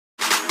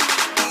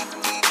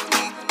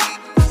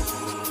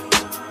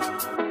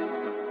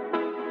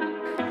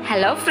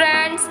Hello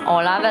friends,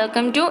 all are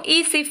welcome to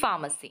Easy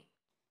Pharmacy.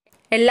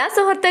 എല്ലാ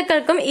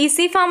സുഹൃത്തുക്കൾക്കും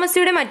easy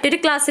ഫാർമസിയുടെ മറ്റൊരു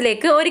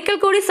ക്ലാസ്സിലേക്ക് ഒരിക്കൽ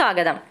കൂടി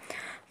സ്വാഗതം.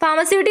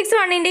 Pharmaceutics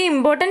 1ന്റെ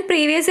important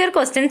previous year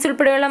questions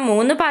ഉൾപ്പെടെയുള്ള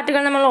 3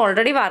 പാർട്ടുകൾ നമ്മൾ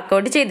ഓൾറെഡി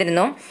വർക്കൗട്ട്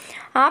ചെയ്തിരുന്നു.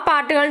 ആ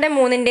പാർട്ടുകളുടെ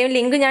 3ന്റെയും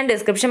ലിങ്ക് ഞാൻ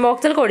ഡിസ്ക്രിപ്ഷൻ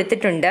ബോക്സിൽ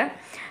കൊടുത്തിട്ടുണ്ട്.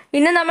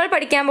 ഇന്ന് നമ്മൾ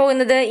പഠിക്കാൻ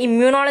പോകുന്നത്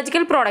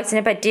ഇമ്മ്യൂണോളജിക്കൽ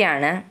പ്രോഡക്ട്സിനെ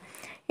പറ്റിയാണ്.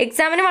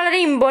 എക്സാമിന് വളരെ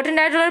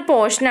ഇമ്പോർട്ടൻ്റ് ആയിട്ടുള്ളൊരു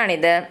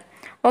പോർഷനാണിത്.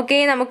 ഓക്കെ,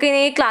 നമുക്ക്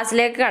ഇനി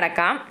ക്ലാസ്സിലേക്ക്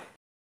കടക്കാം.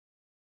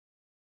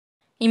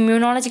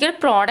 ഇമ്മ്യൂണോളജിക്കൽ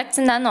പ്രോഡക്ട്സ്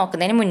എന്താണെന്ന്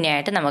നോക്കുന്നതിന് മുന്നേ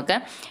ആയിട്ട് നമുക്ക്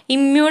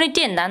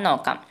ഇമ്മ്യൂണിറ്റി എന്താണെന്ന്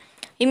നോക്കാം.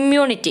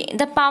 Immunity,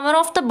 the power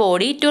of the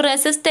body to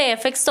resist the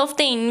effects of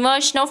the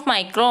inversion of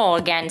micro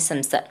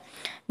organisms.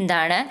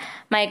 എന്താണ്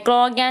മൈക്രോ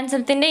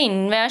ഓർഗാനിസത്തിൻ്റെ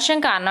ഇൻവേർഷൻ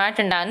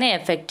കാരണമായിട്ടുണ്ടാകുന്ന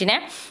എഫക്റ്റിനെ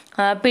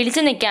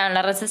പിടിച്ചു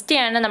നിൽക്കാനുള്ള റെസിസ്റ്റ്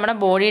ചെയ്യാനുള്ള നമ്മുടെ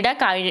ബോഡിയുടെ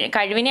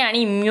കഴിവിനെയാണ്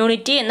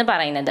ഇമ്മ്യൂണിറ്റി എന്ന്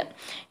പറയുന്നത്.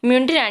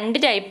 ഇമ്മ്യൂണിറ്റി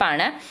 2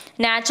 ടൈപ്പാണ്,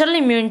 natural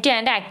immunity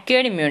and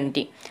acquired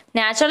immunity.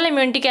 Natural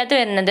ഇമ്മ്യൂണിറ്റിക്കകത്ത്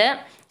വരുന്നത്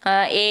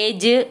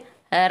ഏജ്,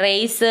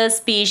 റേസ്,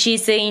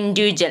 സ്പീഷീസ്,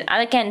 ഇൻഡിവിജ്വൽ,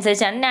 അതൊക്കെ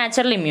അനുസരിച്ചാണ്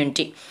നാച്ചുറൽ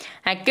ഇമ്മ്യൂണിറ്റി.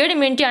 അക്വയർഡ്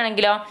ഇമ്മ്യൂണിറ്റി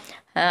ആണെങ്കിലോ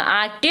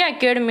ആക്റ്റീവ്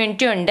അക്വയർഡ്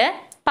ഇമ്മ്യൂണിറ്റി ഉണ്ട്,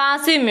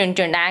 പാസീവ്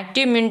ഇമ്മ്യൂണിറ്റി ഉണ്ട്.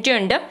 ആക്റ്റീവ് ഇമ്മ്യൂണിറ്റി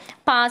ഉണ്ട്,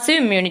 പാസീവ്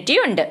ഇമ്മ്യൂണിറ്റി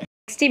ഉണ്ട്.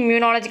 Next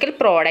immunological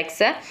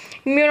products.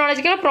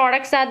 Immunological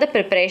products are the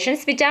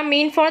preparations which are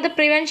mean for the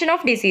prevention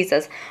of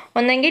diseases.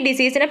 ഒന്നെങ്കിൽ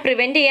ഡിസീസിനെ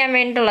prevent ചെയ്യാൻ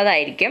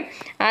വേണ്ടിയിട്ടുള്ളതായിരിക്കും.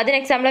 അതിന്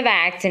example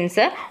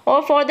vaccines, or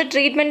for the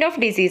treatment of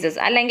diseases,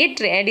 അല്ലെങ്കിൽ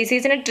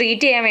ഡിസീസിനെ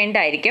treat ചെയ്യാൻ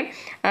വേണ്ടിയിട്ടായിരിക്കും.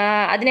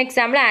 അതിന്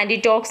example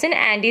ആൻറ്റിടോക്സിൻ,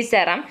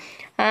 ആൻറ്റിസെറം,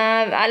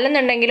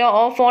 അല്ലെന്നുണ്ടെങ്കിലോ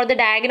oh for the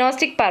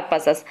diagnostic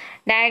purposes,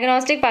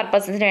 diagnostic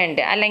പർപ്പസസിന്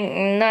വേണ്ടി, അല്ലെങ്കിൽ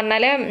എന്ന്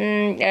പറഞ്ഞാൽ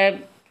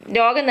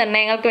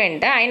രോഗനിർണയങ്ങൾക്ക്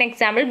വേണ്ടി. അതിന്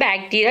എക്സാമ്പിൾ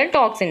ബാക്ടീരിയൽ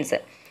ടോക്സിൻസ്.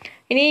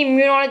 ഇനി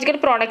ഇമ്മ്യൂണോളജിക്കൽ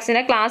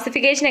പ്രോഡക്ട്സിൻ്റെ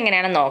ക്ലാസിഫിക്കേഷൻ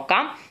എങ്ങനെയാണെന്ന്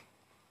നോക്കാം.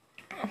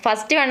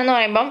 ഫസ്റ്റ് വേണമെന്ന്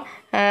പറയുമ്പം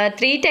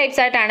 3 ടൈപ്സ്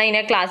ആയിട്ടാണ്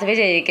ഇതിനെ ക്ലാസിഫൈ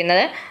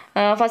ചെയ്തിരിക്കുന്നത്.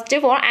 First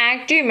four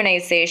active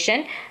immunisation,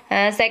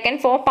 second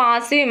four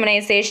passive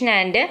immunisation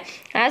and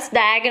as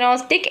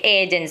diagnostic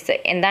agents.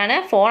 എന്താണ്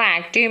four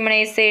active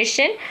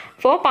immunisation,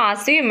 four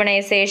passive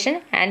immunisation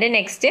and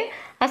next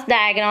as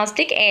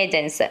diagnostic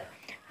agents.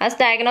 As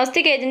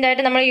diagnostic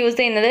ഏജൻ്റായിട്ട് നമ്മൾ യൂസ്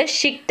ചെയ്യുന്നത്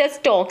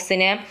ഷിക്ടസ്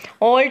ടോക്സിന്,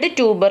 old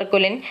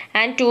tuberculin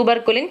and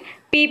tuberculin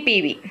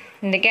PPV.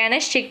 എന്തൊക്കെയാണ്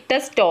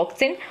ഷിക്ടസ്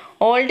toxin,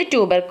 old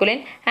tuberculin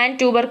and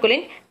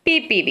tuberculin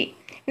PPV.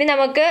 ഇനി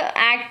നമുക്ക്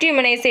active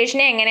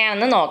ഇമ്മ്യൂണൈസേഷനെ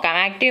എങ്ങനെയാണെന്ന് നോക്കാം.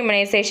 Active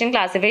immunisation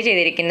classify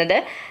ചെയ്തിരിക്കുന്നത്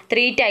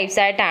 3 types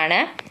ആയിട്ടാണ്.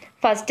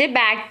 First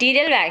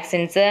bacterial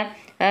vaccines,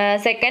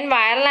 second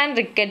viral and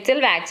റിക്കറ്റ്സൽ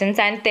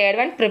vaccines and third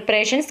one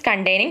preparations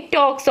containing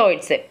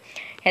toxoids.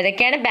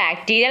 ഏതൊക്കെയാണ്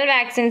bacterial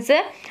vaccines,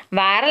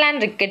 viral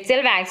and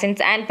റിക്കറ്റ്സൽ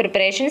vaccines and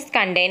preparations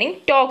containing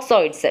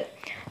toxoids.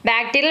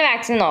 Bacterial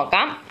vaccine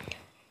നോക്കാം.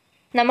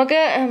 നമുക്ക്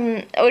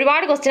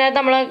ഒരുപാട് ക്വസ്റ്റ്യനകത്ത്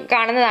നമ്മൾ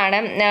കാണുന്നതാണ്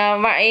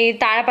ഈ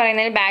താഴെ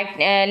പറയുന്നതിൽ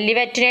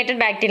ലിവ് അറ്റനുവേറ്റഡ്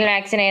ബാക്ടീരിയൽ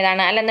വാക്സിൻ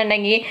ഏതാണ്,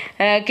 അല്ലെന്നുണ്ടെങ്കിൽ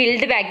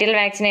കിൽഡ് ബാക്ടീരിയൽ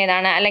വാക്സിൻ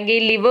ഏതാണ്,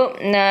 അല്ലെങ്കിൽ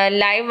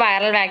ലൈവ്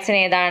വൈറൽ വാക്സിൻ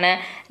ഏതാണ്,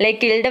 അല്ലെങ്കിൽ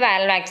കിൽഡ്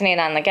വൈറൽ വാക്സിൻ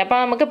ഏതാണെന്നൊക്കെ. അപ്പോൾ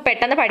നമുക്ക്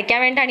പെട്ടെന്ന് പഠിക്കാൻ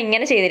വേണ്ടിയിട്ടാണ്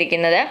ഇങ്ങനെ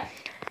ചെയ്തിരിക്കുന്നത്.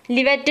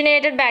 ലിവ്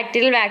അറ്റനുവേറ്റഡ്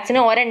ബാക്ടീരിയൽ വാക്സിൻ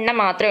ഒരെണ്ണം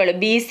മാത്രമേ ഉള്ളൂ.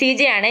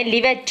 BCG ആണ്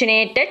ലിവ്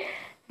അറ്റനുവേറ്റഡ്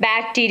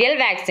ബാക്ടീരിയൽ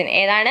വാക്സിൻ.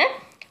 ഏതാണ്?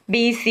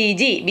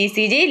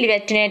 BCG live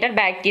attenuated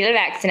bacterial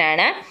vaccine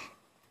ആണ്.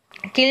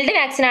 കിൽഡ്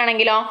വാക്സിൻ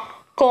ആണെങ്കിലോ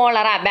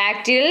കോളറ,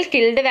 ബാക്ടീരിയൽ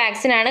കിൽഡ്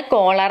വാക്സിൻ ആണ്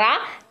cholera,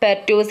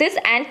 pertussis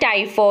and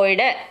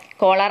typhoid.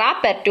 Cholera,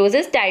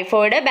 pertussis,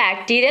 typhoid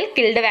bacterial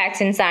killed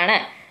vaccines ആണ്.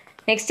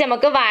 നെക്സ്റ്റ്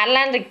നമുക്ക് വൈറൽ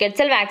ആൻഡ്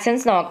റിക്കറ്റ്സൽ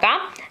വാക്സിൻസ് നോക്കാം.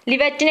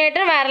 Live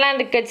attenuated viral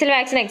and റിക്കറ്റ്സൽ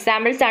vaccine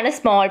examples ആണ്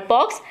small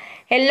pox,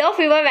 yellow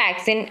fever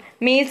vaccine,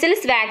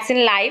 measles vaccine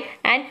live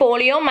and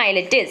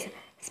പോളിയോമൈലറ്റിസ്.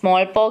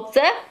 Small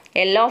pox,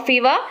 yellow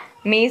fever,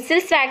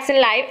 measles vaccine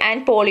live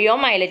and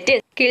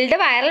പോളിയോമൈലറ്റിസ്. Killed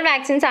viral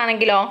vaccines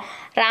ആണെങ്കിലോ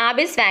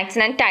rabies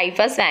vaccine and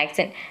typhus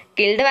vaccine.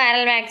 Killed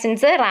viral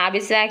vaccines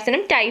rabies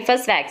വാക്സിനും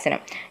typhus വാക്സിനും.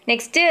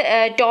 Next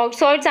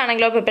toxoids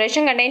ആണെങ്കിലോ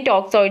preparation contain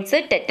toxoids,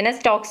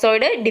 tetanus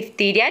toxoid,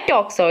 diphtheria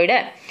toxoid.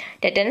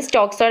 Tetanus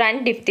toxoid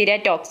and diphtheria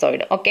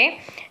toxoid. Okay,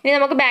 ഇനി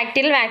നമുക്ക്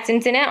bacterial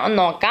വാക്സിൻസിന് ഒന്ന്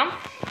നോക്കാം.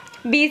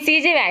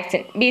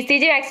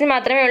 BCG vaccine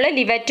മാത്രമേ ഉള്ളൂ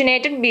ലിവ്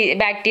അറ്റനുവേറ്റഡ്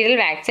ബാക്ടീരിയൽ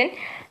വാക്സിൻ.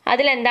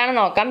 അതിലെന്താണെന്ന്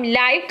നോക്കാം.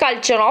 Live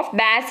culture of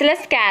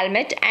bacillus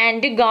Calment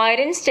and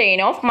ഗോയറിൻ strain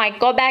of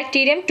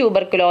mycobacterium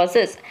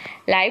tuberculosis.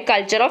 Live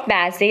culture of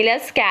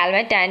bacillus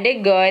Calment and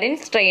ഗോയറിൻ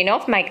strain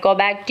of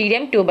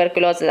mycobacterium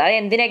tuberculosis. അത്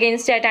എന്തിന്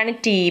against ആയിട്ടാണ്?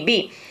 TB.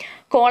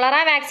 കോളറ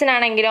വാക്സിൻ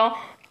ആണെങ്കിലോ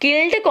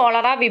killed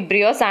cholera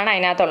വിബ്രിയോസ് ആണ്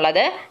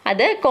അതിനകത്തുള്ളത്.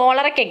 അത്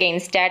കോളറയ്ക്ക്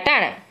against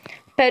ആയിട്ടാണ്.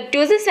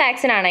 Pertussis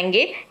vaccine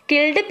ആണെങ്കിൽ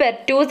killed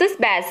pertussis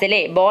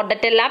ബാസിലെ,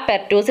 ബോർഡറ്റെല്ല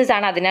pertussis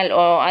ആണ്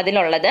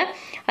അതിലുള്ളത്.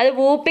 അത്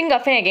വൂപ്പിംഗ്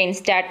കഫിന്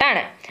അഗെയിൻസ്റ്റ്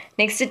ആയിട്ടാണ്.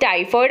 നെക്സ്റ്റ്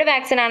ടൈഫോയിഡ്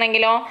വാക്സിൻ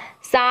ആണെങ്കിലോ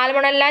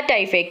സാൽമണല്ല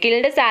ടൈഫേ,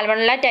 കിൽഡ്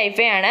സാൽമണല്ല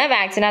ടൈഫേ ആണ്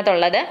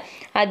വാക്സിനകത്തുള്ളത്.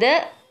 അത്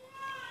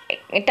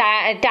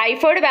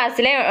ടൈഫോയിഡ്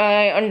ബാസിലെ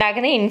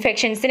ഉണ്ടാക്കുന്ന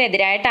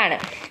ഇൻഫെക്ഷൻസിനെതിരായിട്ടാണ്.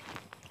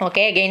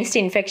 Okay, against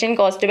infection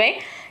caused by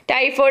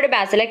typhoid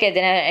ബാസിലൊക്കെ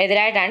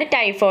എതിരായിട്ടാണ്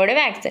typhoid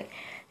vaccine.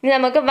 ഇനി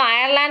നമുക്ക്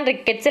വൈറൽ ആൻഡ്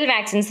റിക്കറ്റ്സൽ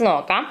വാക്സിൻസ്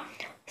നോക്കാം.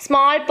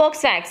 സ്മോൾ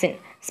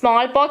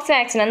പോക്സ്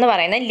വാക്സിൻ എന്ന്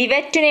പറയുന്നത് ലിവ്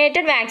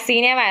അറ്റനുവേറ്റഡ്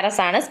വാക്സീനിയ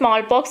വൈറസ് ആണ് സ്മോൾ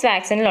പോക്സ്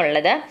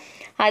വാക്സിനിലുള്ളത്.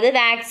 അത്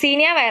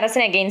വാക്സീനിയ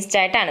വൈറസിന് അഗെയിൻസ്റ്റ്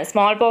ആയിട്ടാണ്,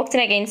 സ്മോൾ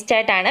പോക്സിന് അഗെയിൻസ്റ്റ്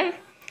ആയിട്ടാണ്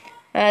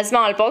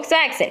small pox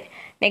vaccine.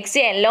 Next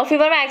yellow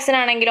fever vaccine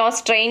ആണെങ്കിലോ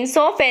strains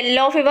of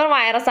yellow fever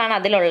virus ആണ്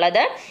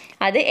അതിലുള്ളത്.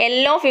 അത്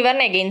യെല്ലോ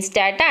ഫീവറിന്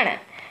എഗെയിൻസ്റ്റ് ആയിട്ടാണ്.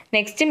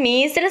 നെക്സ്റ്റ്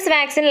മീസിൽസ്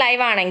വാക്സിൻ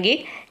ലൈവ് ആണെങ്കിൽ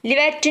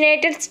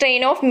ലിവറ്റിനേറ്റഡ്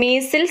സ്ട്രെയിൻ ഓഫ്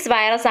മീസിൽസ്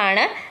വൈറസ്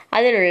ആണ്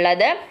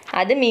അതിലുള്ളത്.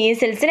 അത്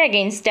മീസിൽസിന്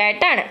എഗെയിൻസ്റ്റ്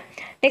ആയിട്ടാണ്.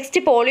 നെക്സ്റ്റ്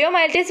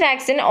പോളിയോമൈലിറ്റിസ്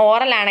വാക്സിൻ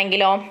ഓറൽ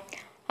ആണെങ്കിലോ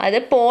അത്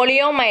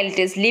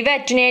പോളിയോമൈലിറ്റിസ്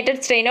ലിവറ്റിനേറ്റഡ്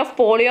സ്ട്രെയിൻ ഓഫ്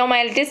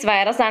പോളിയോമൈലിറ്റിസ്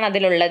വൈറസ് ആണ്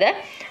അതിലുള്ളത്.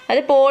 അത്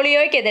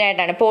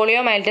പോളിയോയ്ക്കെതിരായിട്ടാണ്,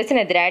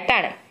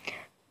 പോളിയോമൈലിറ്റിസിനെതിരായിട്ടാണ്.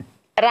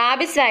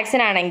 റാബിസ്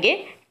വാക്സിൻ ആണെങ്കിൽ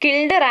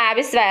കിൽഡ്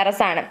റാബിസ്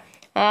വൈറസ് ആണ്.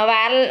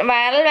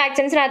 വൈറൽ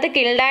വാക്സിൻസിനകത്ത്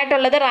കിൽഡ്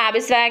ആയിട്ടുള്ളത്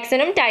റാബിസ്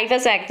വാക്സിനും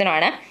ടൈഫസ് വാക്സിനും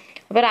ആണ്.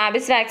 അപ്പോൾ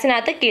റാബിസ്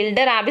വാക്സിനകത്ത്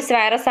കിൽഡ് റാബിസ്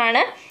വൈറസ്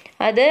ആണ്.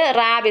 അത്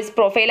റാബിസ്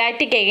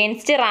പ്രൊഫൈലാക്റ്റിക്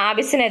എഗെയിൻസ്റ്റ്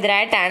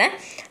റാബിസിനെതിരായിട്ടാണ്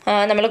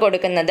നമ്മൾ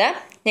കൊടുക്കുന്നത്.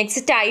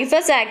 നെക്സ്റ്റ്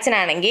ടൈഫസ് വാക്സിൻ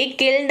ആണെങ്കിൽ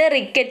killed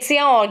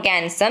Rickettsia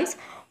organisms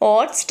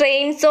or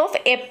strains of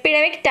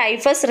epidemic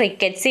typhus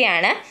റിക്കറ്റ്സി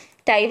ആണ്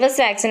ടൈഫസ്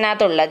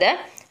വാക്സിനകത്തുള്ളത്.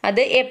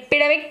 അത്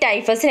എപ്പിഡമിക്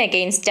ടൈഫസിന്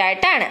എഗെയിൻസ്റ്റ്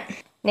ആയിട്ടാണ്.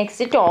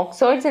 നെക്സ്റ്റ്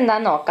ടോക്സോയിഡ്സ്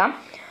എന്താണെന്ന് നോക്കാം.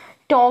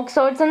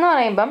 ടോക്സോയിഡ്സ് എന്ന്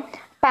പറയുമ്പം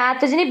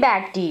പാത്തജനിക്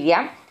ബാക്ടീരിയ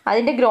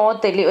അതിൻ്റെ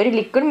ഗ്രോത്തിൽ ഒരു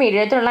ലിക്വിഡ്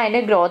മീഡിയത്തിലുള്ള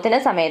അതിൻ്റെ ഗ്രോത്തിൻ്റെ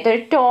സമയത്ത് ഒരു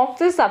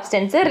ടോക്സിക്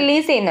സബ്സ്റ്റൻസ്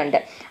റിലീസ് ചെയ്യുന്നുണ്ട്.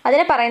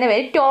 അതിനെ പറയുന്ന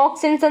പേര്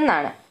ടോക്സിൻസ്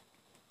എന്നാണ്.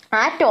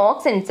 ആ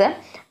ടോക്സിൻസ്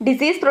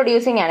ഡിസീസ്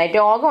പ്രൊഡ്യൂസിങ് ആണ്,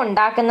 രോഗം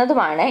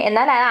ഉണ്ടാക്കുന്നതുമാണ്.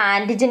 എന്നാൽ അത്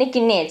ആൻറ്റിജനിക്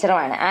ഇൻ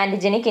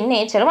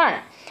നേച്ചറുമാണ്.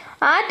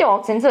 ആ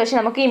ടോക്സിൻസ് പക്ഷെ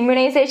നമുക്ക്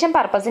ഇമ്മ്യൂണൈസേഷൻ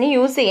പർപ്പസിന്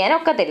യൂസ് ചെയ്യാൻ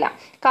ഒക്കത്തില്ല.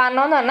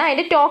 കാരണം എന്ന് പറഞ്ഞാൽ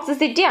അതിൻ്റെ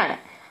ടോക്സിസിറ്റി ആണ്.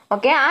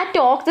 ഓക്കെ, ആ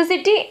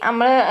ടോക്സിസിറ്റി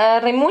നമ്മൾ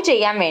റിമൂവ്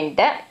ചെയ്യാൻ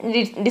വേണ്ടിയിട്ട്,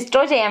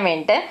 ഡിസ്ട്രോയ് ചെയ്യാൻ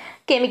വേണ്ടിയിട്ട്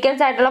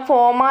കെമിക്കൽസ് ആയിട്ടുള്ള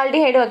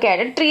ഫോമാൽഡിഹൈഡും ഒക്കെ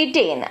ആയിട്ട് ട്രീറ്റ്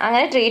ചെയ്യുന്നത്.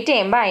 അങ്ങനെ ട്രീറ്റ്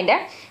ചെയ്യുമ്പോൾ അതിൻ്റെ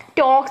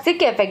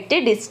ടോക്സിക് എഫക്റ്റ്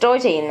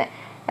ഡിസ്ട്രോയ് ചെയ്യുന്നത്,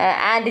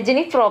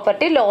 ആൻറ്റിജനിക്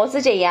പ്രോപ്പർട്ടി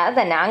ലോസ് ചെയ്യാതെ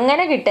തന്നെ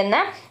അങ്ങനെ കിട്ടുന്ന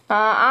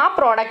ആ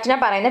പ്രോഡക്റ്റിനെ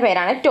പറയുന്ന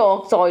പേരാണ്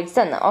ടോക്സോയിഡ്സ്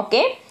എന്ന്.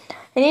 ഓക്കെ,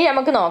 ഇനി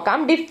നമുക്ക് നോക്കാം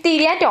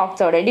ഡിഫ്തീരിയ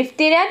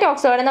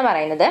ടോക്സോയിഡ് എന്ന്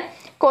പറയുന്നത്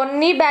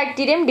കൊർണി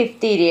ബാക്ടീരിയം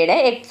ഡിഫ്തീരിയയുടെ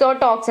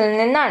എക്സോടോക്സിനിൽ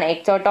നിന്നാണ്.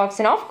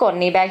 Exotoxin of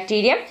കൊർണി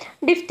bacterium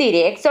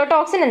diphtheria.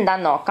 Exotoxin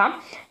എന്താണെന്ന് നോക്കാം.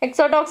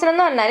 എക്സോടോക്സിൻ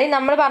എന്ന് പറഞ്ഞാൽ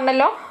നമ്മൾ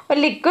പറഞ്ഞല്ലോ ഒരു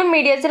ലിക്വിഡ്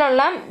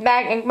മീഡിയത്തിലുള്ള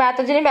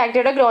പാത്തജനിക്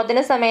ബാക്ടീരിയയുടെ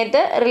ഗ്രോത്തിൻ്റെ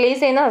സമയത്ത് റിലീസ്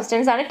ചെയ്യുന്ന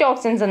സബ്സ്റ്റൻസ് ആണ്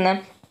ടോക്സിൻസ് എന്ന്.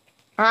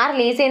 ആ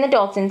റിലീസ് ചെയ്യുന്ന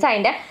ടോക്സിൻസ്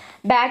അതിൻ്റെ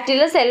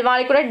ബാക്ടീരിയൽ സെൽ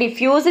വാളിൽ കൂടെ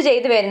ഡിഫ്യൂസ്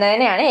ചെയ്ത്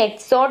വരുന്നതിനെയാണ്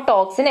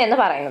എക്സോടോക്സിൻ എന്ന്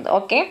പറയുന്നത്.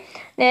 ഓക്കെ,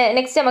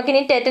 നെക്സ്റ്റ് നമുക്ക്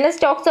ഇനി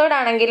ടെറ്റനസ് ടോക്സോയിഡ്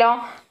ആണെങ്കിലോ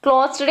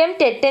ക്ലോസ്ട്രിഡിയം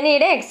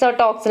ടെറ്റനിയുടെ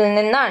എക്സോടോക്സിനിൽ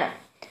നിന്നാണ്.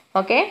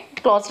 ഓക്കെ,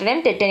 ക്ലോസ്ട്രിഡിയം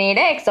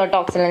ടെറ്റനിയുടെ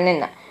എക്സോടോക്സിനിൽ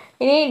നിന്ന്.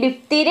 ഇനി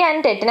diphtheria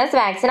and tetanus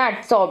vaccine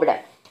adsorbed.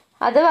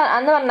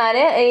 അന്ന് പറഞ്ഞാൽ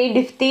ഈ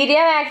ഡിഫ്തീരിയ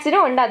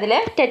വാക്സിനും ഉണ്ട്, അതിൽ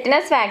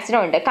ടെറ്റനസ് വാക്സിനും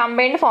ഉണ്ട്.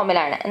 കമ്പൈൻഡ്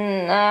ഫോമിലാണ്.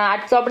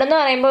 അഡ്സോർബ്ഡ് എന്ന്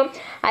പറയുമ്പോൾ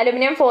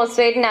അലുമിനിയം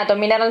ഫോസ്ഫേറ്റിനകത്തോ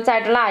മിനറൽസ്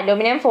ആയിട്ടുള്ള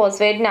അലുമിനിയം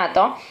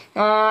ഫോസ്ഫേറ്റിനകത്തോ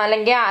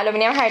അല്ലെങ്കിൽ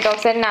അലുമിനിയം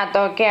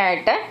ഹൈഡ്രോക്സൈഡിനകത്തോ ഒക്കെ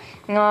ആയിട്ട്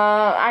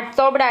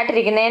adsorbed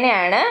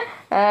ആയിട്ടിരിക്കുന്നതിനെയാണ്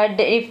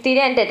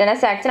diphtheria and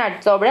tetanus vaccine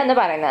adsorbed എന്ന്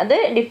പറയുന്നത്. അത്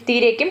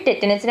ഡിഫ്തീരിയയ്ക്കും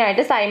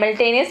ടെറ്റനസിനുമായിട്ട്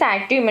സൈമൾട്ടേനിയസ്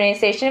ആക്റ്റീവ്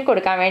ഇമ്മ്യൂണൈസേഷൻ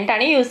കൊടുക്കാൻ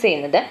വേണ്ടിയിട്ടാണ് യൂസ്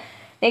ചെയ്യുന്നത്.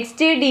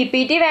 നെക്സ്റ്റ്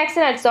DPT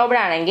വാക്സിൻ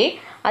അഡ്സോർബ്ഡ് ആണെങ്കിൽ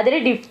അതിൽ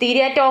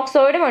ഡിഫ്തീരിയ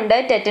ടോക്സോയിഡും ഉണ്ട്,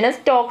 ടെറ്റനസ്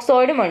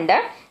ടോക്സോയിഡും ഉണ്ട്.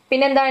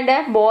 പിന്നെ എന്താണ്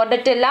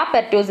ബോർഡറ്റെല്ല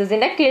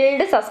പെർട്ടൂസിസിൻ്റെ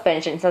കിൽഡ്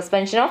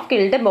സസ്പെൻഷൻ ഓഫ്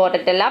കിൽഡ്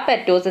ബോർഡറ്റെല്ല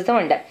പെർട്ടൂസിസും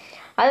ഉണ്ട്.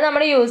 അത്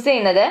നമ്മൾ യൂസ്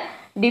ചെയ്യുന്നത്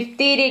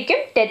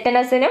ഡിഫ്തീരിയയ്ക്കും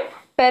ടെറ്റനസിനും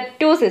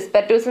പെർട്ടൂസിസ്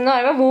എന്ന്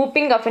പറയുമ്പോൾ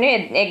വൂപ്പിംഗ് കഫിനും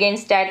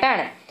എഗെയിൻസ്റ്റ്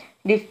ആയിട്ടാണ്.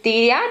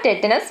 ഡിഫ്തീരിയ,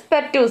 ടെറ്റനസ്,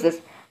 പെർട്ടൂസിസ്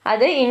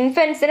അത്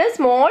ഇൻഫൻസിനും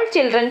സ്മോൾ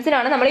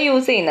ചിൽഡ്രൻസിനാണ് നമ്മൾ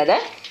യൂസ് ചെയ്യുന്നത്.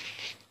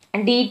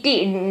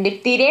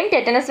 ഡിഫ്തീരിയയും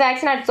ടെറ്റനസ്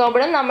വാക്സിൻ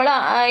അഡ്സോർബ്ഡും നമ്മൾ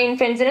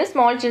ഇൻഫൻസിനും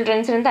സ്മോൾ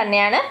ചിൽഡ്രൻസിനും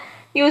തന്നെയാണ്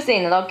യൂസ്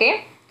ചെയ്യുന്നത്. Okay,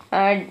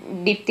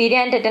 diphtheria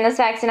and tetanus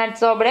vaccine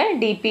adsorbed,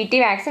 DPT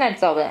vaccine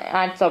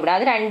adsorbed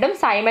അത് രണ്ടും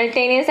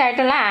സൈമൾട്ടേനിയസ്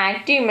ആയിട്ടുള്ള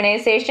ആക്റ്റീവ്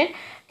ഇമ്മ്യൂണൈസേഷൻ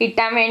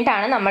കിട്ടാൻ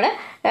വേണ്ടിയിട്ടാണ് നമ്മൾ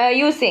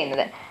യൂസ്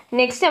ചെയ്യുന്നത്.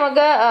 നെക്സ്റ്റ്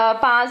നമുക്ക്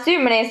പാസീവ്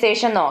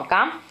ഇമ്മ്യൂണൈസേഷൻ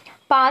നോക്കാം.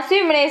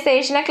 പാസീവ്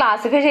ഇമ്മ്യൂണൈസേഷനെ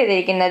ക്ലാസിഫൈ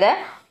ചെയ്തിരിക്കുന്നത്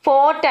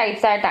 4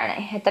 ടൈപ്സ് ആയിട്ടാണ്.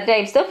 എത്ര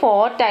ടൈപ്സ്?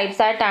 4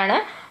 ടൈപ്സ് ആയിട്ടാണ്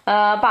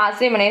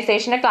പാസീവ്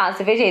ഇമ്മ്യൂണൈസേഷനെ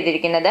ക്ലാസിഫൈ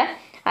ചെയ്തിരിക്കുന്നത്.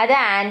 അത്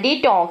anti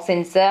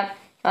toxins,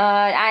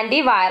 anti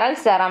viral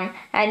serum,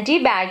 anti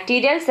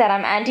bacterial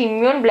serum and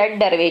immune blood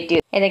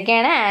derivative.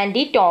 ഇതൊക്കെയാണ്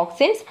anti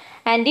toxins,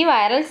 anti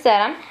viral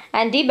serum,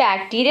 anti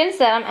bacterial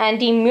serum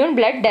and immune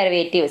blood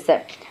derivatives.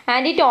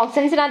 Anti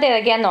ടോക്സിൻസിനകത്ത്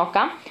ഏതൊക്കെയാണെന്ന്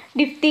നോക്കാം.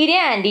 Diphtheria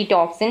anti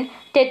toxin,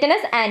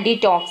 tetanus anti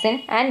toxin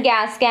and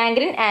gas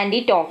gangrene anti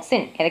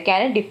toxin.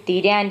 ഇതൊക്കെയാണ്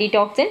diphtheria anti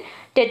toxin,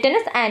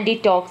 tetanus anti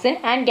toxin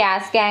and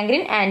gas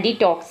gangrene anti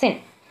toxin.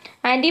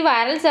 Anti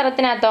viral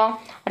സെറത്തിനകത്തോ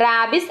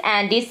rabies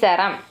anti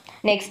serum.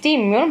 Next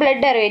immune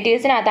blood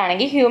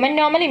ഡെറിവേറ്റീവ്സിനകത്താണെങ്കിൽ human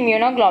normal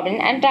immunoglobulin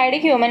and tried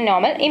human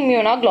normal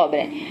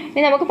immunoglobulin.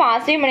 ഇനി നമുക്ക്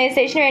passive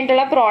ഇമ്മ്യൂണൈസേഷന്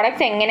വേണ്ടിയിട്ടുള്ള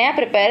products എങ്ങനെയാണ്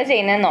prepare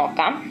ചെയ്യുന്നതെന്ന്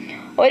നോക്കാം.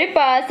 ഒരു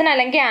person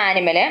അല്ലെങ്കിൽ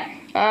animal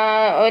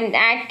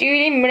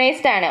actively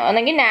immunised ആണ്,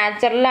 ഒന്നെങ്കിൽ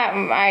നാച്ചുറൽ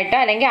ആയിട്ടോ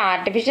അല്ലെങ്കിൽ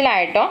ആർട്ടിഫിഷ്യൽ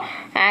ആയിട്ടോ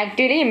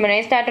ആക്റ്റീവ്ലി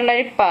ഇമ്മ്യൂണൈസ്ഡ് ആയിട്ടുള്ള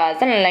ഒരു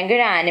പേഴ്സൺ അല്ലെങ്കിൽ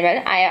ഒരു ആനിമൽ,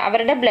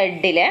 അവരുടെ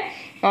ബ്ലഡിൽ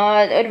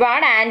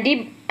ഒരുപാട്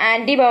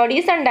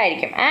ആൻറ്റിബോഡീസ്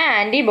ഉണ്ടായിരിക്കും. ആ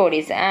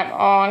ആൻറ്റിബോഡീസ്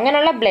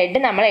അങ്ങനെയുള്ള ബ്ലഡ്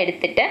നമ്മൾ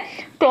എടുത്തിട്ട്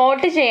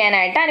ക്ലോട്ട്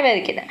ചെയ്യാനായിട്ട്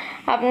അനുവദിക്കുന്നത്.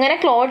 അങ്ങനെ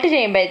ക്ലോട്ട്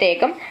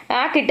ചെയ്യുമ്പോഴത്തേക്കും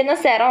ആ കിട്ടുന്ന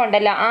സെറം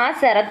ഉണ്ടല്ലോ, ആ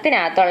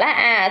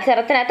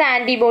സെറത്തിനകത്ത്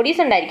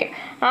ആൻറ്റിബോഡീസ് ഉണ്ടായിരിക്കും.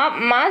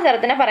 ആ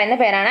സെറത്തിനെ പറയുന്ന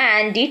പേരാണ്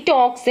ആൻറ്റി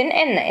ടോക്സിൻ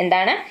എന്ന്.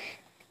 എന്താണ്?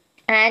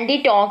 ആൻറ്റി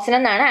ടോക്സിൻ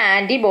എന്നാണ്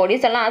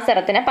ആൻറ്റിബോഡീസ് ഉള്ള ആ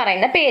സെറത്തിനെ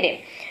പറയുന്ന പേര്.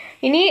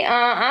 ഇനി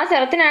ആ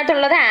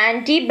സെറത്തിനകത്തുള്ളത്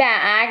ആൻറ്റി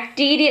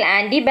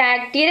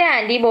ബാക്ടീരിയൽ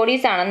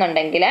ആൻറ്റിബോഡീസ്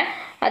ആണെന്നുണ്ടെങ്കിൽ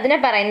അതിനെ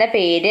പറയുന്ന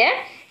പേര്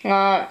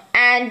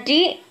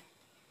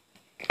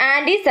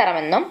ആൻറ്റി സെറം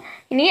എന്നും.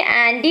 ഇനി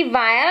ആൻറ്റി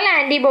വൈറൽ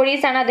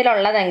ആൻറ്റിബോഡീസ് ആണ്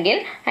അതിലുള്ളതെങ്കിൽ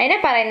അതിനെ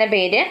പറയുന്ന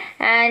പേര്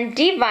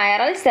ആൻറ്റി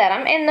വൈറൽ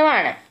സെറം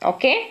എന്നുമാണ്.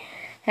 ഓക്കെ,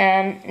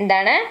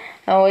 എന്താണ്,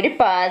 ഒരു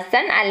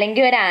പേഴ്സൺ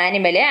അല്ലെങ്കിൽ ഒരു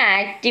ആനിമൽ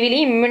ആക്റ്റീവ്ലി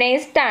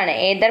ഇമ്മ്യൂണൈസ്ഡ് ആണ്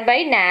ഏതർ ബൈ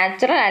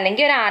നാച്ചുറൽ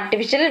അല്ലെങ്കിൽ ഒരു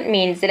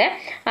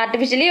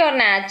artificially or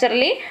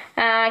naturally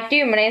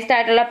active immunised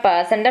ആയിട്ടുള്ള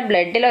പേഴ്സൻ്റെ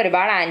ബ്ലഡിൽ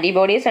ഒരുപാട്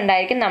ആൻറ്റിബോഡീസ്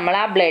ഉണ്ടായിരിക്കും. നമ്മൾ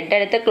ആ ബ്ലഡ്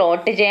എടുത്ത്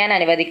ക്ലോട്ട് ചെയ്യാൻ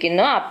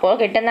അനുവദിക്കുന്നു. അപ്പോൾ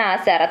കിട്ടുന്ന ആ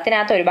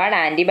സെറത്തിനകത്ത് ഒരുപാട്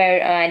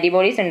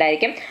ആൻറ്റിബോഡീസ്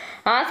ഉണ്ടായിരിക്കും.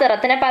 ആ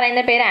സെറത്തിനെ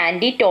പറയുന്ന പേര്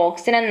ആൻറ്റി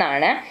ടോക്സിൻ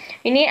എന്നാണ്.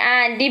 ഇനി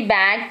ആൻറ്റി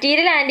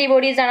ബാക്ടീരിയൽ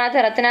ആൻറ്റിബോഡീസ് ആണ് ആ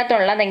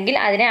സെറത്തിനകത്തുള്ളതെങ്കിൽ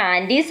അതിനെ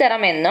ആൻറ്റി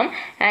സെറം എന്നും,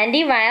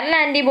 ആൻറ്റി വൈറൽ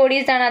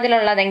ആൻറ്റിബോഡീസ് ആണ്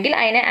അതിലുള്ളതെങ്കിൽ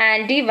അതിനെ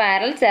ആൻറ്റി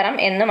വൈറൽ സെറം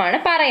എന്നുമാണ്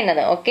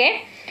പറയുന്നത്. ഓക്കെ,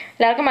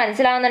 എല്ലാവർക്കും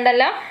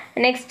മനസ്സിലാവുന്നുണ്ടല്ലോ.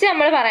 നെക്സ്റ്റ്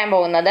നമ്മൾ പറയാൻ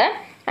പോകുന്നത്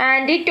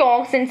ആൻറ്റി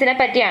ടോക്സിൻസിനെ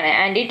പറ്റിയാണ്.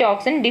 Anti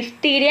toxin,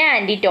 diphtheria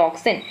anti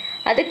toxin,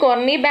 അത്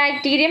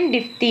കൊർണിബാക്ടീരിയം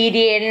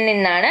ഡിഫ്തീരിയയിൽ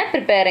നിന്നാണ്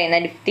പ്രിപ്പയർ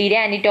ചെയ്യുന്നത്. ഡിഫ്തീരിയ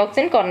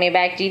ആൻറ്റിടോക്സിൻ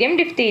കൊർണിബാക്ടീരിയം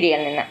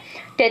ഡിഫ്തീരിയയിൽ നിന്ന്.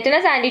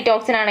 ടെറ്റനസ്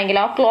ആൻറ്റിടോക്സിൻ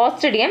ആണെങ്കിലോ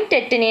ക്ലോസ്ട്രിഡിയം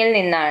ടെറ്റനിയിൽ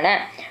നിന്നാണ്.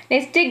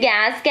 നെക്സ്റ്റ്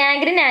ഗ്യാസ്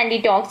ഗാംഗ്രീൻ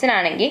ആൻറ്റിടോക്സിൻ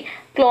ആണെങ്കിൽ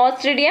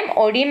ക്ലോസ്ട്രിഡിയം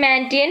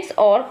ഒഡിമാൻറ്റിയൻസ്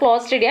ഓർ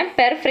ക്ലോസ്ട്രിഡിയം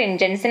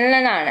പെർഫ്രിൻജൻസിൽ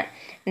നിന്നാണ്.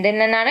 ഇതിൽ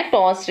നിന്നാണ്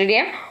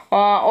Clostridium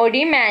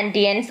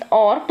ഒഡിമാൻറ്റിയൻസ്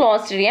or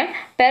Clostridium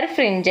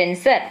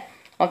പെർഫ്രിൻജൻസ്.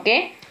 Okay,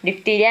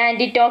 diphtheria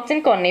ആൻറ്റിടോക്സിൻ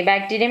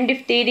കൊർണിബാക്ടീരിയം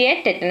diphtheria,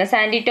 tetanus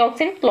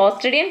ആൻറ്റിടോക്സിൻ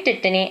Clostridium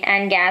tetany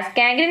and gas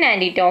gangrene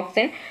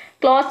ആൻറ്റിടോക്സിൻ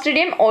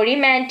Clostridium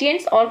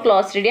ഒഡിമാൻറ്റിയൻസ് or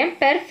Clostridium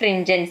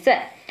പെർഫ്രിൻജൻസ്.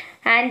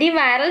 Anti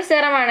viral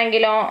serum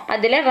ആണെങ്കിലോ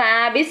അതിൽ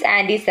റാബിസ്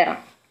ആൻറ്റിസെറം.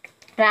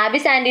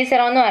 റാബിസ്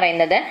ആൻറ്റിസെറം എന്ന്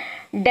പറയുന്നത്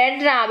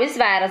ഡെഡ് റാബിസ്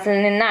വൈറസിൽ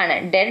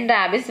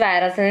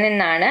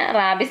നിന്നാണ്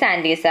റാബിസ്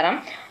ആൻറ്റിസെറം.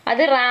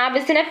 അത്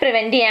റാബിസിനെ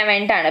പ്രിവെൻറ്റ് ചെയ്യാൻ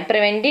വേണ്ടിയിട്ടാണ്.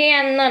 പ്രിവെൻറ്റ്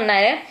ചെയ്യാന്ന്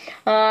പറഞ്ഞാൽ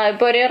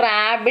ഇപ്പോൾ ഒരു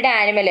റാബിഡ്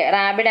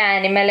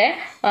ആനിമൽ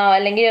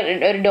അല്ലെങ്കിൽ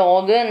ഒരു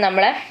ഡോഗ്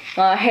നമ്മളെ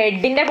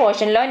ഹെഡിൻ്റെ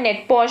പോർഷനിലോ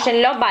നെക്ക്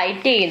പോർഷനിലോ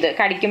ബൈറ്റ് ചെയ്ത്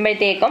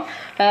കടിക്കുമ്പോഴത്തേക്കും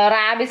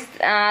റാബിസ്,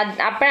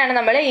 അപ്പോഴാണ്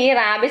നമ്മൾ ഈ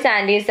റാബിസ്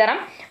ആൻറ്റിസെറം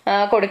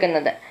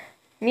കൊടുക്കുന്നത്.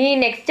 ഇനി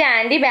നെക്സ്റ്റ്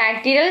ആൻറ്റി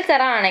ബാക്ടീരിയൽ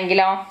സെറം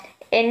ആണെങ്കിലോ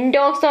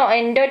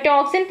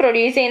എൻഡോടോക്സിൻ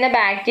പ്രൊഡ്യൂസ് ചെയ്യുന്ന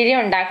ബാക്ടീരിയ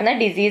ഉണ്ടാക്കുന്ന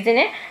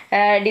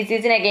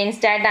ഡിസീസിന്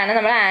അഗെയിൻസ്റ്റ് ആയിട്ടാണ്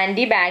നമ്മൾ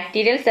ആൻറ്റി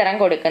ബാക്ടീരിയൽ സെറം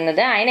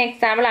കൊടുക്കുന്നത്. അതിന്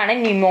എക്സാമ്പിളാണ്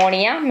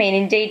pneumonia,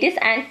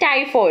 meningitis and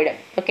typhoid.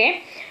 Okay,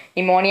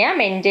 pneumonia,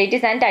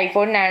 meningitis and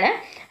ടൈഫോയിഡിനാണ്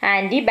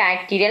anti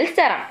bacterial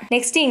serum.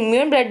 Next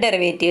immune blood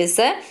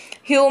derivatives,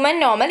 human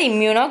normal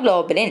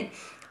immunoglobulin,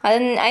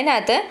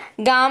 അതിനകത്ത്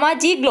gamma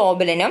G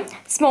ഗ്ലോബുലിനും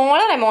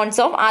smaller amounts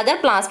of other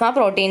plasma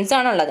പ്രോട്ടീൻസും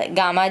ആണുള്ളത്.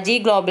 Gamma G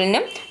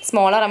ഗ്ലോബുലിനും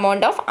smaller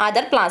amount of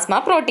other plasma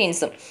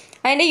പ്രോട്ടീൻസും.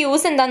 അതിൻ്റെ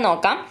use എന്താണെന്ന്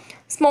നോക്കാം.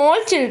 Small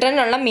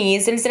ചിൽഡ്രനുള്ള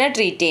മീസിൽസിനെ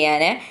treat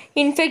ചെയ്യാൻ,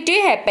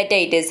 infective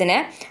ഹെപ്പറ്റൈറ്റിസിന്,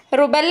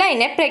 rubella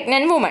in A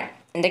pregnant woman.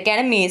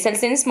 എന്തൊക്കെയാണ്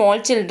measles in small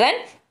children,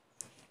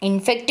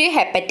 infective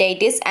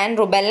hepatitis and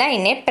rubella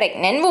in A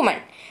pregnant woman.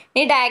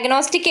 ഇനി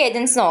diagnostic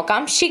agents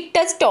നോക്കാം. Schick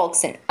test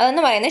toxin,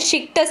 അതെന്ന് പറയുന്നത്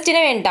Schick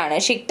ടെസ്റ്റിന് വേണ്ടിയിട്ടാണ്.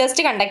 ഷിക്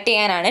ടെസ്റ്റ് കണ്ടക്ട്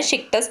ചെയ്യാനാണ്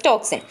ഷിക് ടെസ്റ്റ്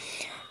ടോക്സിൻ.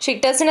 ഷിക്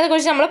ടെസ്റ്റിനെ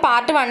കുറിച്ച് നമ്മൾ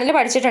പാർട്ട് 1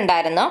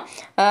 പഠിച്ചിട്ടുണ്ടായിരുന്നു.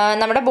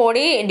 നമ്മുടെ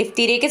ബോഡി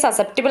ഡിഫ്തീരിയയ്ക്ക്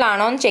സസെപ്റ്റബിൾ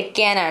ആണോ എന്ന് ചെക്ക്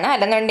ചെയ്യാനാണ്.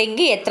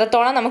 അല്ലെന്നുണ്ടെങ്കിൽ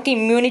എത്രത്തോളം നമുക്ക്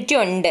ഇമ്മ്യൂണിറ്റി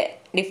ഉണ്ട്,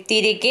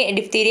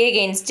 ഡിഫ്തീരിയ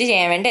അഗെയിൻസ്റ്റ്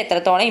ചെയ്യാൻ വേണ്ടി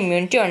എത്രത്തോളം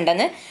ഇമ്മ്യൂണിറ്റി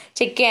ഉണ്ടെന്ന്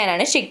ചെക്ക്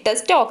ചെയ്യാനാണ് Schick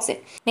test toxin.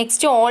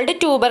 Next old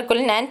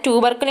tuberculin and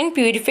tuberculin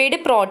purified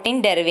protein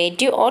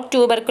derivative or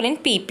tuberculin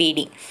PPD.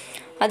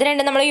 അത്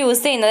രണ്ടും നമ്മൾ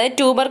യൂസ് ചെയ്യുന്നത്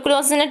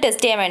ട്യൂബർക്കുലോസിനെ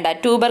ടെസ്റ്റ് ചെയ്യാൻ വേണ്ട,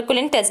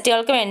 ട്യൂബർക്കുലിൻ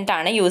ടെസ്റ്റുകൾക്ക്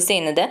വേണ്ടിയിട്ടാണ് യൂസ്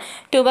ചെയ്യുന്നത്.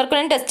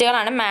 ട്യൂബർക്കുലിൻ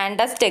ടെസ്റ്റുകളാണ്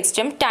മാൻഡസ്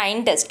ടെസ്റ്റും ടൈൻ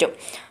ടെസ്റ്റും.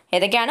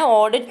 ഏതൊക്കെയാണ്?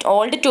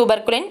 Old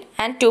tuberculin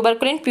and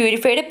tuberculin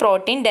purified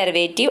protein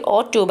derivative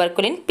or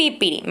tuberculin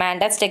PPD,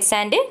 മാൻഡസ് test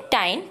and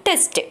ടൈൻ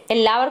test.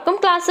 എല്ലാവർക്കും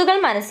ക്ലാസ്സുകൾ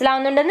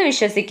മനസ്സിലാവുന്നുണ്ടെന്ന്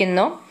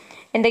വിശ്വസിക്കുന്നു.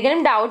 എന്തെങ്കിലും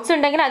ഡൗട്ട്സ്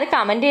ഉണ്ടെങ്കിൽ അത്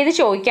കമൻറ്റ് ചെയ്ത്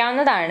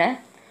ചോദിക്കാവുന്നതാണ്.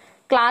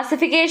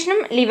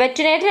 ക്ലാസിഫിക്കേഷനും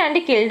ലിവറ്റുനേറ്റഡ്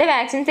ആൻഡ് കിൽഡ്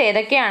വാക്സിൻസ്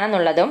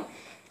ഏതൊക്കെയാണെന്നുള്ളതും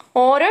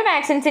ഓരോ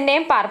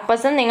വാക്സിൻസിൻ്റെയും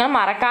പർപ്പസും നിങ്ങൾ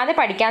മറക്കാതെ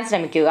പഠിക്കാൻ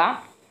ശ്രമിക്കുക.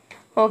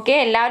 ഓക്കെ,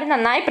 എല്ലാവരും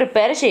നന്നായി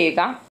പ്രിപ്പയർ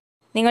ചെയ്യുക.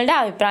 നിങ്ങളുടെ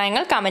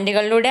അഭിപ്രായങ്ങൾ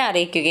കമൻറ്റുകളിലൂടെ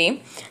അറിയിക്കുകയും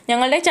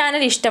ഞങ്ങളുടെ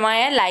ചാനൽ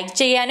ഇഷ്ടമായ ലൈക്ക്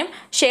ചെയ്യാനും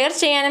ഷെയർ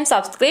ചെയ്യാനും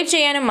സബ്സ്ക്രൈബ്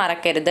ചെയ്യാനും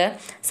മറക്കരുത്.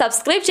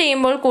 സബ്സ്ക്രൈബ്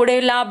ചെയ്യുമ്പോൾ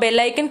കൂടെയുള്ള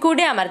ബെല്ലൈക്കൺ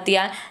കൂടി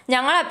അമർത്തിയാൽ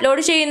ഞങ്ങൾ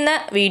അപ്ലോഡ് ചെയ്യുന്ന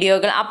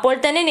വീഡിയോകൾ അപ്പോൾ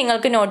തന്നെ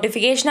നിങ്ങൾക്ക്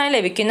നോട്ടിഫിക്കേഷനായി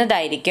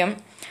ലഭിക്കുന്നതായിരിക്കും.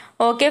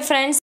 Okay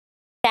friends,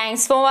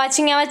 thanks for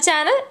watching our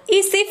channel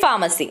easy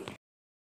pharmacy.